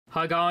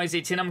Hi guys,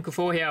 it's II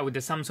here with the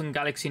Samsung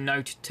Galaxy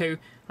Note 2,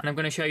 and I'm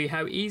going to show you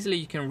how easily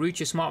you can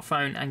root your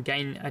smartphone and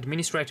gain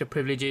administrator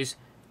privileges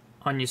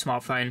on your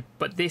smartphone.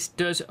 But this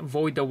does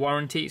void the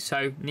warranty,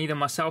 so neither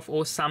myself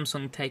or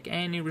Samsung take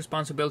any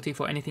responsibility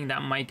for anything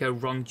that may go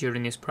wrong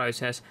during this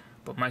process,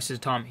 but most of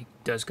the time it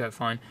does go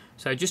fine.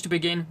 So just to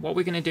begin, what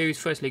we're going to do is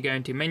firstly go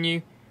into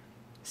Menu,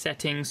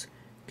 Settings,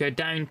 go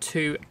down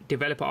to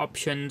Developer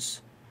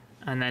Options,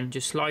 and then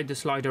just slide the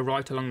slider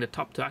right along the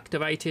top to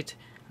activate it,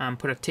 and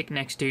put a tick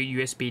next to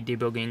USB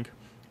debugging.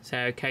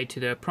 Say OK to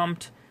the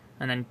prompt,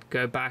 and then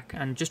go back.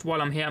 And just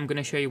while I'm here, I'm going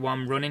to show you what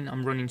I'm running.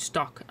 I'm running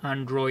stock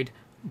Android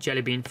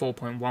Jelly Bean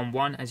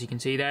 4.11, as you can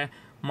see there.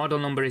 Model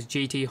number is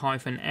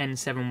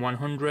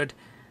GT-N7100,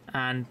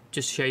 and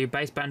just to show you,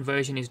 baseband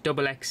version is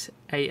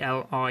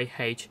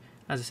XXALIH.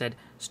 As I said,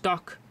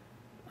 stock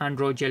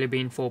Android Jelly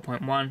Bean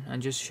 4.1,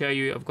 and just to show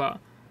you, I've got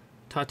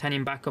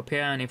titanium backup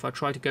here, and if I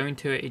try to go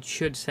into it, it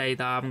should say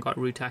that I haven't got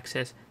root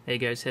access. There you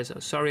go, it says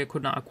sorry, I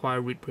could not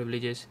acquire root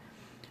privileges.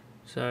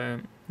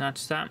 So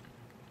that's that.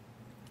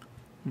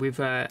 We've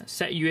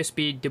set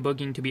USB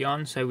debugging to be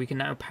on, so we can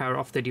now power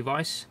off the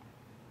device.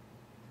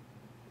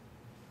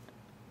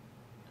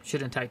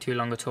 Shouldn't take too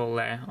long at all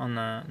there on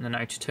the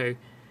Note 2,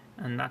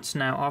 and that's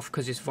now off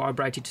because it's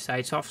vibrated to say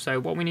it's off. So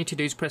what we need to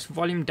do is press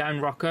volume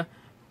down rocker,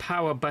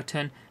 power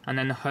button, and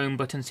then the home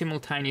button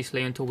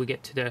simultaneously until we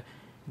get to the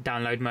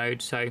download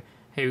mode. So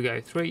here we go,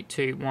 3,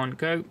 2, 1,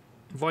 go.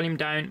 Volume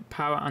down,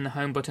 power, and the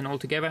home button all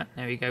together.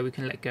 There we go, we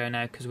can let go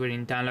now because we're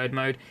in download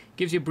mode.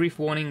 Gives you a brief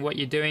warning what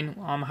you're doing.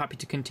 I'm happy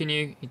to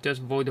continue. It does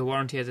void the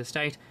warranty as I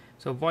state.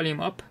 So volume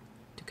up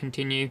to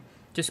continue.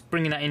 Just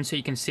bringing that in so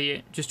you can see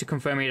it, just to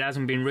confirm it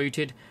hasn't been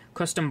rooted.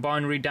 Custom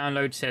binary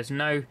download says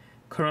no.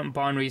 Current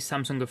binary is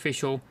Samsung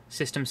official.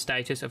 System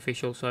status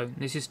official. So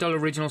this is still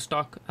original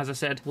stock, as I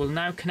said. We'll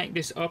now connect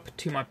this up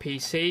to my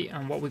PC,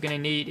 and what we're going to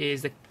need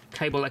is the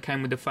cable that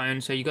came with the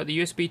phone. So you got the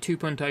USB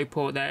 2.0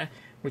 port there,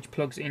 which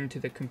plugs into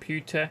the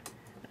computer,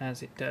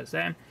 as it does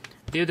there.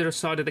 The other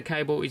side of the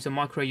cable is a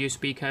micro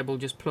USB cable.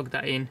 Just plug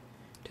that in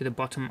to the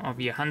bottom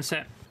of your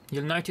handset.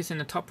 You'll notice in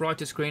the top right of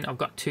the screen I've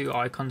got two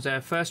icons there.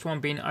 First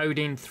one being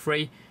Odin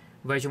 3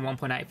 version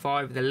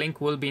 1.85. The link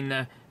will be in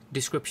the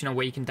description of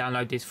where you can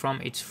download this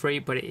from. It's free,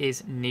 but it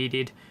is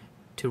needed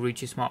to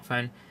root your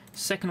smartphone.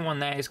 Second one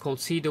there is called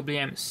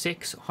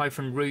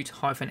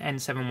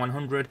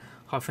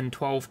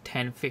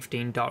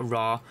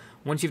CWM6-root-N7100-121015.rar.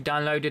 Once you've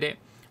downloaded it,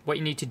 what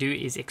you need to do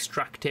is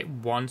extract it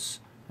once.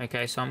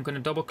 Okay, so I'm going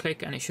to double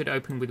click and it should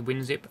open with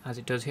WinZip as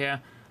it does here.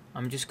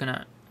 I'm just going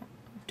to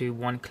do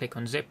one click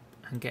on zip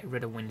and get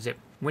rid of WinZip.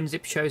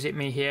 WinZip shows it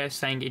me here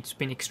saying it's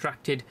been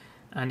extracted,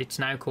 and it's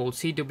now called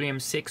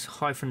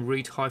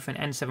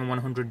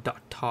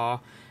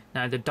CWM6-root-N7100.tar.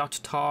 Now the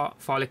 .tar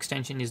file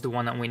extension is the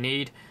one that we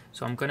need,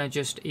 so I'm going to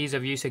just, ease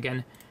of use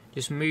again,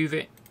 just move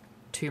it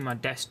to my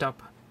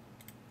desktop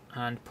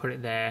and put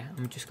it there.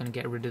 I'm just going to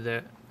get rid of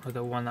the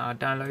other one that I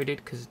downloaded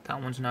because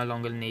that one's no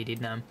longer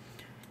needed now.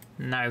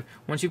 Now,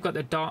 once you've got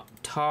the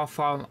 .tar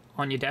file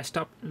on your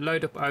desktop,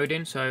 load up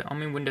Odin. So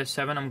I'm in Windows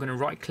 7, I'm going to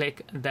right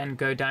click, then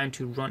go down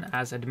to Run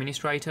as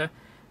Administrator.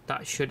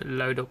 That should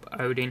load up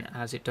Odin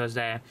as it does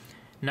there.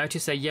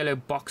 Notice a yellow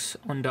box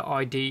under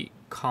ID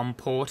COM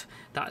port.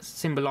 That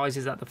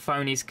symbolizes that the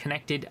phone is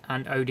connected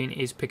and Odin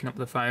is picking up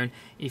the phone.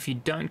 If you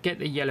don't get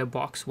the yellow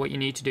box, what you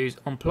need to do is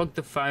unplug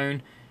the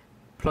phone,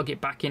 plug it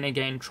back in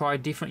again, try a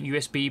different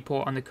USB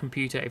port on the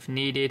computer if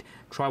needed,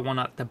 try one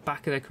at the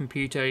back of the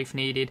computer if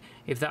needed.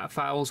 If that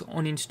fails,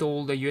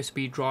 uninstall the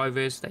USB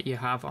drivers that you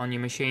have on your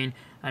machine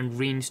and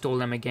reinstall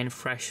them again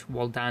fresh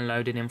while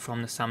downloading them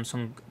from the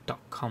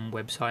Samsung.com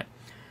website.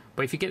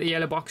 But if you get the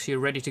yellow box, you're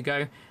ready to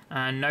go.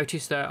 And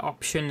notice the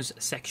options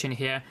section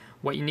here.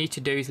 What you need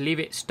to do is leave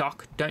it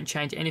stock, don't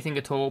change anything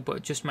at all,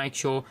 but just make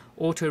sure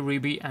auto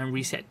reboot and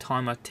reset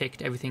time are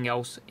ticked. Everything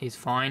else is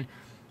fine.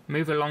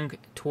 Move along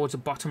towards the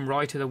bottom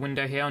right of the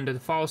window here under the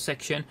file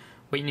section.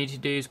 What you need to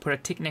do is put a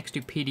tick next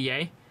to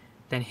PDA,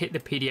 then hit the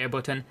PDA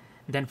button,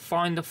 then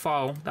find the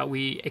file that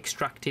we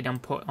extracted and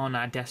put on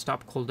our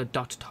desktop called the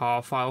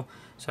 .tar file.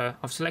 So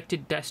I've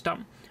selected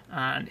desktop,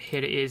 and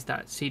here it is,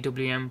 that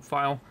CWM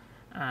file,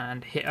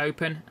 and hit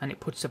open, and it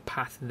puts a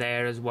path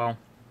there as well.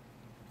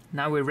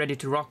 Now we're ready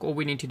to rock. All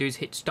we need to do is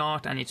hit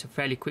start, and it's a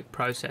fairly quick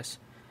process.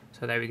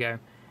 So there we go,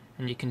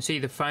 and you can see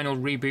the phone will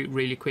reboot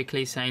really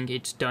quickly saying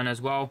it's done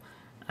as well.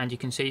 And you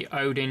can see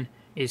Odin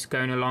is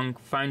going along,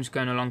 phone's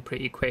going along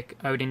pretty quick.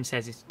 Odin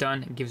says it's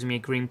done, it gives me a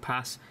green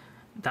pass.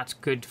 That's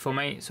good for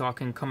me, so I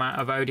can come out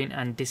of Odin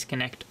and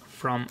disconnect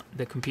from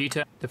the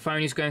computer. The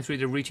phone is going through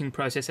the rooting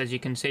process, as you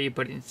can see,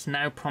 but it's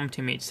now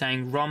prompting me. It's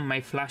saying ROM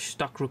may flash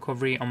stock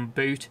recovery on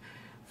boot.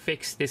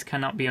 Fix, this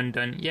cannot be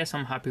undone. Yes,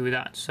 I'm happy with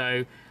that,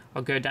 so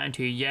I'll go down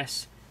to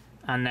yes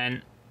and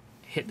then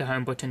hit the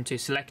home button to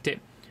select it.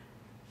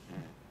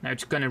 Now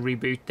it's going to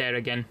reboot there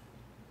again.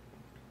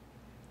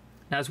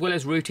 Now, as well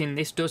as rooting,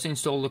 this does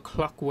install the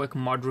Clockwork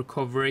mod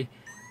recovery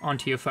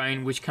onto your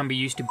phone, which can be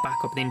used to back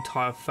up the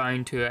entire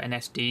phone to an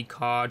SD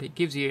card. It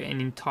gives you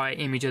an entire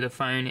image of the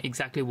phone,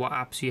 exactly what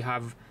apps you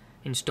have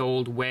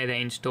installed, where they're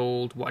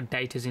installed, what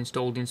data is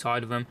installed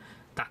inside of them,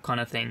 that kind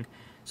of thing.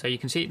 So you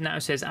can see it now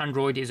says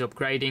Android is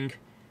upgrading,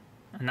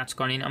 and that's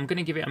gone in. I'm going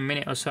to give it a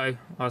minute or so.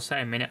 I'll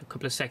say a minute, a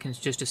couple of seconds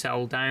just to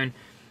settle down.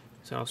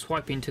 So I'll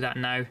swipe into that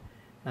now.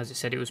 As it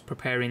said, it was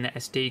preparing the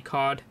SD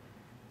card.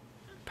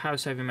 Power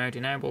saving mode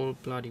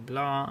enabled, blah de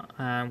blah.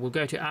 We'll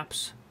go to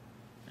apps.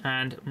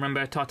 And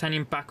remember,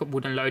 Titanium Backup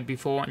wouldn't load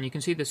before, and you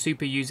can see the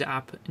Super User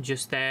app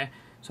just there.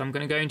 So I'm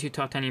going to go into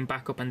Titanium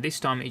Backup, and this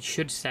time it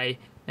should say,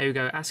 there we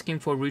go, asking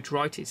for root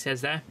right, it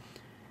says there.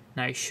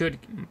 Now it should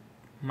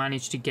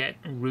manage to get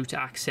root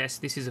access.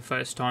 This is the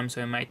first time,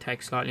 so it may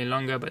take slightly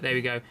longer, but there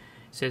we go. It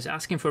says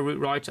asking for root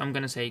right. I'm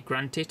going to say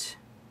grant it.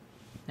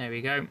 There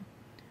we go.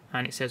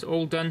 And it says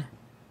all done,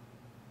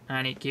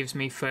 and it gives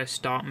me first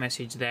start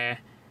message there.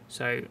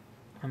 So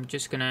I'm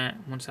just going to,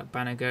 once that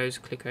banner goes,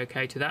 click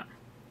OK to that.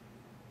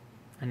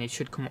 And it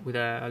should come up with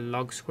a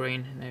log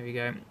screen. There we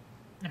go.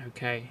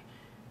 Okay.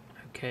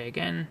 Okay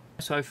again.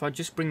 So if I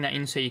just bring that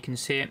in so you can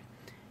see it,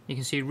 you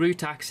can see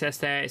root access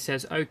there. It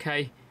says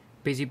OK,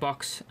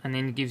 BusyBox, and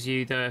then it gives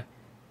you the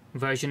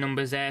version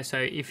numbers there. So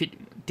if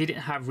it didn't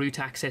have root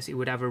access, it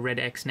would have a red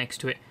X next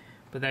to it.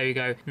 But there you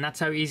go. And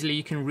that's how easily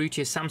you can root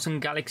your Samsung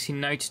Galaxy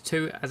Note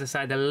 2. As I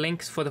say, the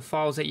links for the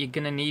files that you're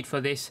going to need for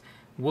this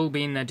will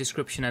be in the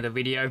description of the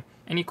video.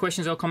 Any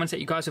questions or comments that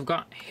you guys have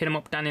got, hit them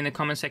up down in the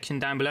comment section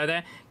down below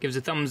there. Give us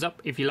a thumbs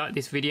up if you like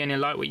this video and you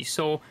like what you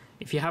saw.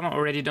 If you haven't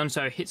already done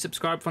so, hit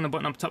subscribe from the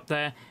button up top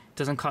there. It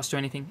doesn't cost you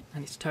anything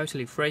and it's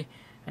totally free.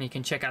 And you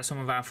can check out some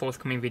of our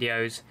forthcoming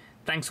videos.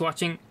 Thanks for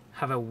watching,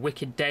 have a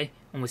wicked day,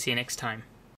 and we'll see you next time.